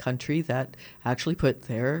a country that actually put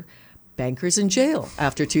their bankers in jail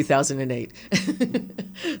after 2008.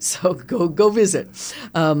 So go visit.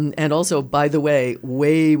 And also, by the way,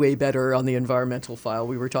 way better on the environmental file.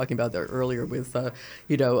 We were talking about that earlier with,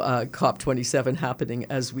 COP27 happening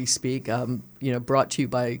as we speak, brought to you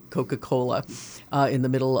by Coca-Cola in the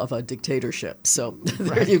middle of a dictatorship. So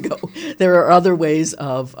there you go. There are other ways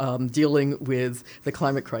of dealing with the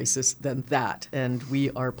climate crisis than that, and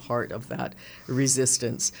we are part of that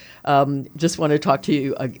resistance. Just want to talk to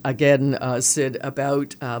you again, Sid,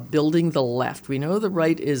 about building the left. We know the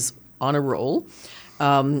right is on a roll. We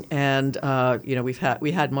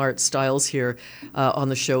had Mart Stiles here on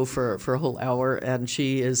the show for a whole hour, and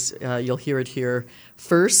she is, you'll hear it here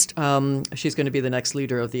first. She's going to be the next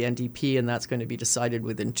leader of the NDP, and that's going to be decided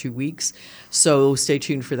within 2 weeks. So stay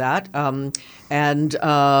tuned for that.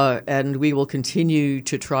 And we will continue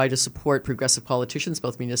to try to support progressive politicians,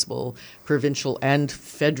 both municipal, provincial, and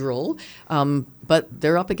federal. But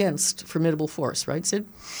they're up against formidable force, right, Sid?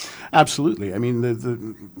 Absolutely. I mean,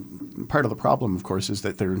 the part of the problem, of course, is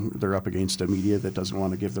that they're up against a media that doesn't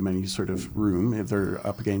want to give them any sort of room. They're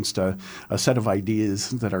up against a set of ideas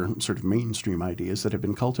that are sort of mainstream ideas that have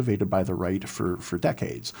been cultivated by the right for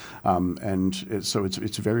decades. So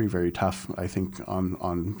it's very, very tough, I think,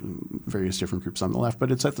 on various different groups on the left.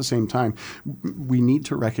 But it's at the same time, we need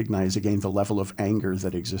to recognize, again, the level of anger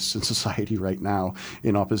that exists in society right now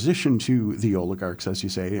in opposition to the oligarchs, as you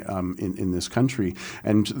say, in this country.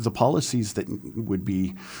 And the policies that would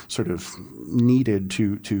be sort of needed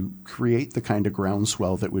to create the kind of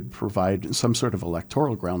groundswell that would provide some sort of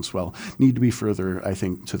electoral groundswell need to be further, I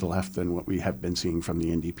think, to the left than what we have been seeing from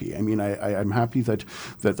the NDP. I mean, I'm happy that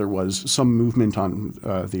there was some movement on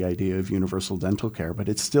the idea of universal dental care, but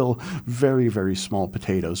it's still very, very small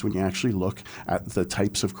potatoes when you actually look at the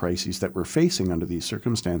types of crises that we're facing under these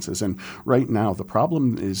circumstances. And right now, the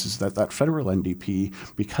problem is that federal NDP,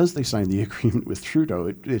 because they signed the agreement with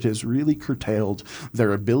Trudeau, it has really curtailed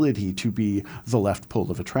their ability to be the left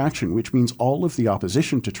pole of attraction, which means all of the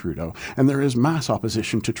opposition to Trudeau, and there is mass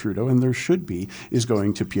opposition to Trudeau, and there should be, is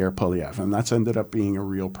going to Pierre Poilievre, and that's ended up being a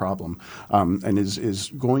real problem, and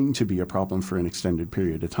is going to be a problem for an extended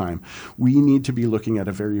period of time. We need to be looking at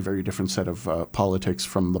a very, very different set of politics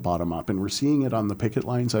from the bottom up, and we're seeing it on the picket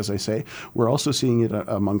lines, as I say. We're also seeing it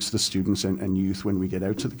amongst the students and youth when we get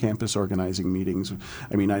out to the campus organizing meetings.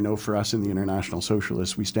 I mean, I know for us in the International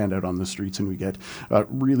Socialists, we stand out on the streets and we get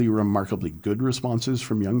really remarkably good responses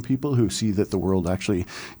from young people who see that the world actually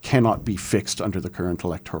cannot be fixed under the current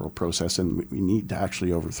electoral process, and we need to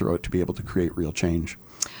actually overthrow it to be able to create real change.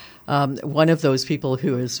 One of those people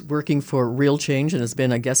who is working for real change and has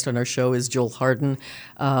been a guest on our show is Joel Harden.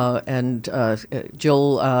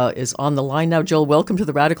 Joel is on the line now. Joel, welcome to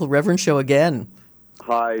the Radical Reverend Show again.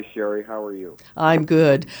 Hi, Cheri. How are you? I'm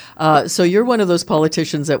good. So you're one of those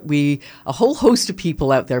politicians that a whole host of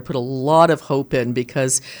people out there put a lot of hope in,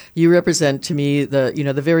 because you represent to me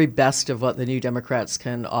the very best of what the New Democrats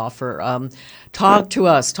can offer. Talk to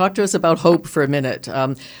us about hope for a minute.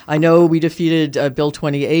 I know we defeated Bill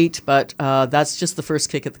 28, but that's just the first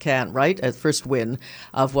kick at the can, right? A first win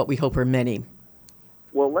of what we hope are many.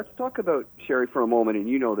 Well, let's talk about, Cheri, for a moment, and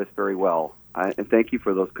you know this very well, and thank you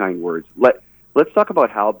for those kind words. Let's talk about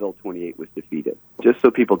how Bill 28 was defeated, just so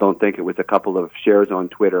people don't think it was a couple of shares on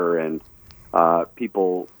Twitter and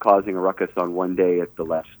people causing a ruckus on one day at the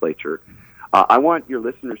legislature. I want your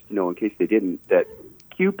listeners to know, in case they didn't, that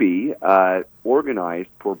CUPE organized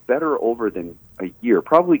for better over than a year,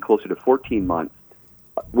 probably closer to 14 months,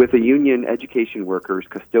 with a union, education workers,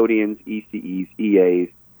 custodians, ECEs, EAs,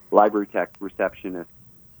 library tech, receptionists,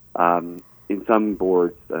 in some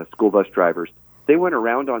boards, school bus drivers. They went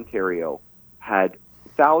around Ontario, had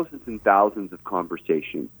thousands and thousands of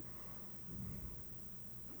conversations.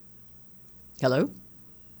 Hello?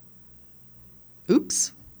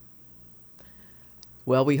 Oops.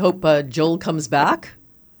 Well, we hope Joel comes back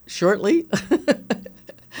shortly.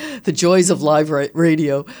 the joys of live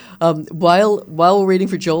radio. While we're waiting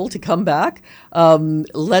for Joel to come back,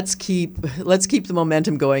 let's keep the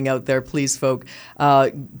momentum going out there, please, folk.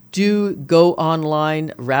 Do go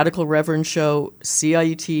online, Radical Reverend Show,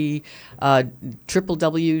 CIUT,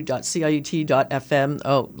 www.ciut.fm.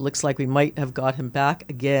 Oh, looks like we might have got him back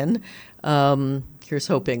again. Here's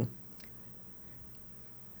hoping.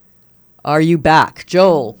 Are you back?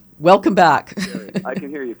 Joel, welcome back. I can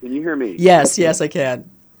hear you. Can you hear me? Yes, I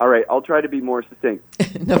can. All right, I'll try to be more succinct.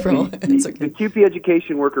 No problem. It's okay. The QP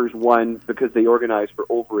education workers won because they organized for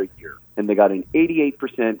over a year, and they got an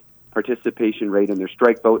 88% participation rate in their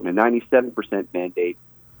strike vote and a 97% mandate.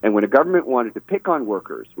 And when a government wanted to pick on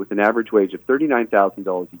workers with an average wage of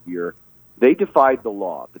 $39,000 a year, they defied the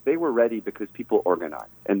law, but they were ready because people organized.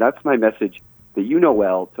 And that's my message that you know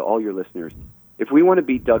well to all your listeners. If we want to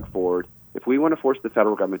beat Doug Ford, if we want to force the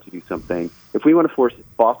federal government to do something, if we want to force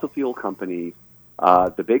fossil fuel companies,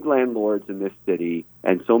 the big landlords in this city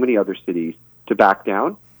and so many other cities to back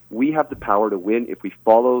down, we have the power to win if we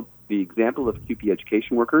follow the example of QP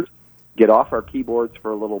education workers, get off our keyboards for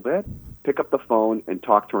a little bit, pick up the phone and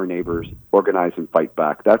talk to our neighbors, organize and fight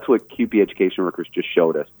back. That's what QP education workers just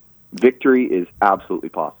showed us. Victory is absolutely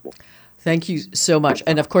possible. Thank you so much.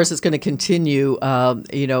 And of course, it's going to continue,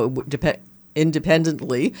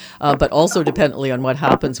 independently, but also dependently on what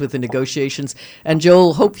happens with the negotiations. And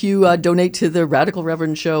Joel, hope you donate to the Radical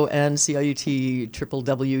Reverend Show and CIUT,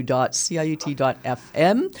 www.ciut.fm.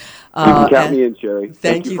 Count me in, Cheri.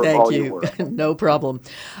 Thank you. No problem.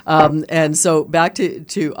 And so back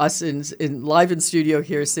to us in live in studio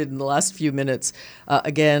here, Sid, in the last few minutes,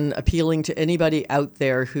 again, appealing to anybody out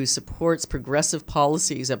there who supports progressive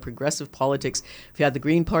policies and progressive politics. We've had the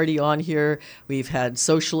Green Party on here. We've had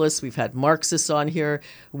socialists. We've had Marxists on here.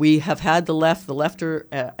 We have had the left, the lefter,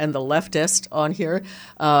 and the leftist on here.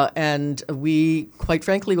 And we, quite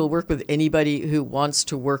frankly, will work with anybody who wants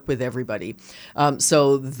to work with everybody.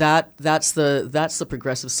 So that's the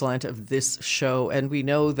progressive slant of this show. And we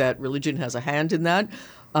know that religion has a hand in that.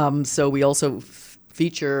 So we also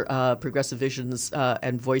feature progressive visions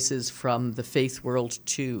and voices from the faith world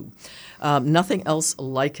too. Nothing else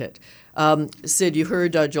like it. Sid, you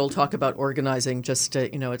heard Joel talk about organizing. Just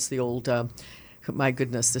it's the old. My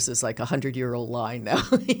goodness, this is like 100-year-old line now.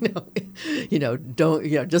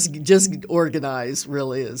 Just organize.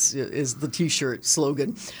 Really is the T-shirt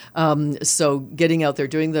slogan. So getting out there,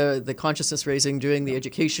 doing the consciousness raising, doing the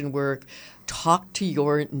education work. Talk to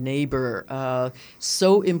your neighbor.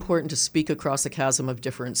 So important to speak across the chasm of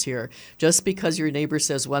difference here. Just because your neighbor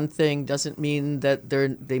says one thing doesn't mean that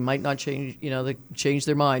they might not change. They change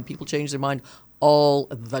their mind. People change their mind all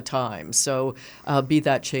the time. So be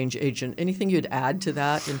that change agent. Anything you'd add to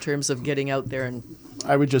that in terms of getting out there and...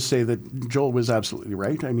 I would just say that Joel was absolutely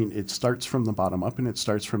right. I mean, it starts from the bottom up, and it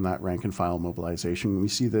starts from that rank and file mobilization. We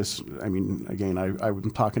see this, I mean, again, I'm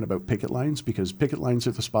talking about picket lines, because picket lines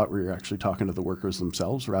are the spot where you're actually talking to the workers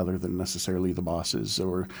themselves rather than necessarily the bosses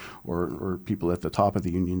or people at the top of the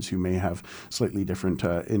unions who may have slightly different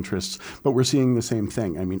interests. But we're seeing the same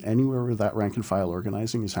thing. I mean, anywhere where that rank and file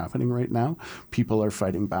organizing is happening right now, people are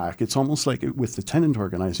fighting back. It's almost like with the tenant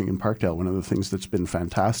organizing in Parkdale, one of the things that's been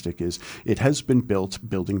fantastic is it has been built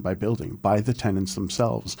building by building by the tenants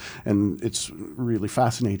themselves. And it's really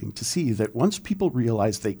fascinating to see that once people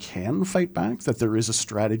realize they can fight back, that there is a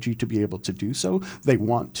strategy to be able to do so, they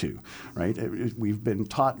want to, right? We've been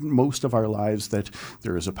taught most of our lives that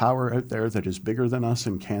there is a power out there that is bigger than us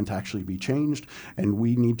and can't actually be changed. And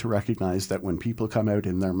we need to recognize that when people come out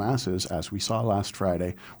in their masses, as we saw last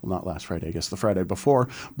Friday, well, not last Friday, I guess the Friday before,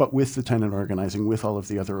 but with the tenant organizing, with all of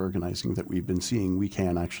the other organizing that we've been seeing, we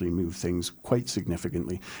can actually move things quite significantly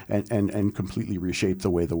and completely reshape the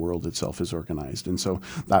way the world itself is organized. And so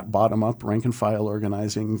that bottom-up rank and file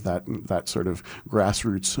organizing, that sort of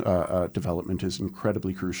grassroots development is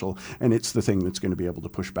incredibly crucial, and it's the thing that's going to be able to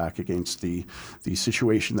push back against the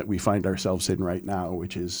situation that we find ourselves in right now,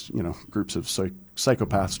 which is groups of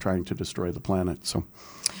psychopaths trying to destroy the planet. So.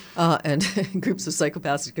 And groups of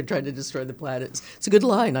psychopaths can try to destroy the planet. It's a good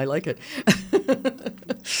line. I like it.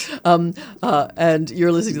 And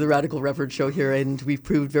you're listening to the Radical Reverend Show here, and we've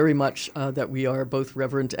proved very much that we are both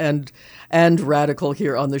reverent and radical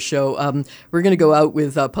here on the show. We're going to go out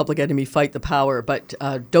with Public Enemy Fight the Power, but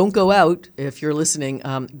don't go out if you're listening.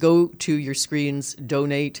 Go to your screens,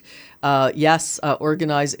 donate. Yes,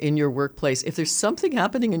 organize in your workplace. If there's something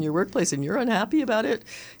happening in your workplace and you're unhappy about it,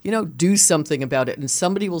 do something about it, and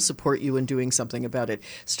somebody will support you in doing something about it.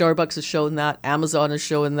 Starbucks has shown that. Amazon has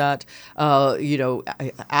shown that.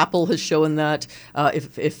 Apple has shown that.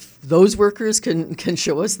 If those workers can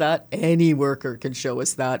show us that, any worker can show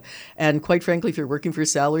us that. And quite frankly, if you're working for a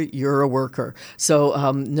salary, you're a worker.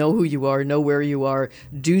 So know who you are, know where you are,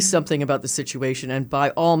 do something about the situation, and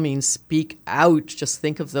by all means, speak out. Just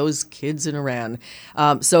think of those kids in Iran.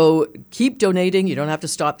 So keep donating. You don't have to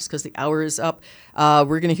stop just because the hour is up.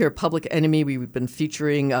 We're going to hear Public Enemy. We've been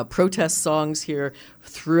featuring protest songs here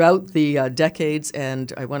throughout the decades,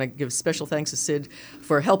 and I want to give special thanks to Sid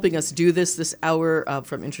for helping us do this hour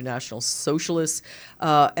from International Socialists.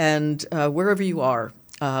 And wherever you are,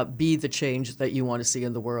 be the change that you want to see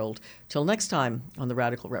in the world. Till next time on The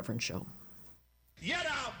Radical Reverend Show. Yet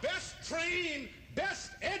our best trained,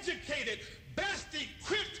 best educated, best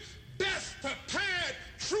equipped, best prepared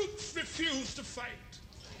troops refuse to fight.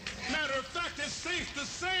 Matter of fact, it's safe to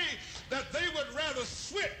say that they would rather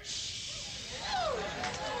switch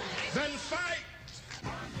than fight.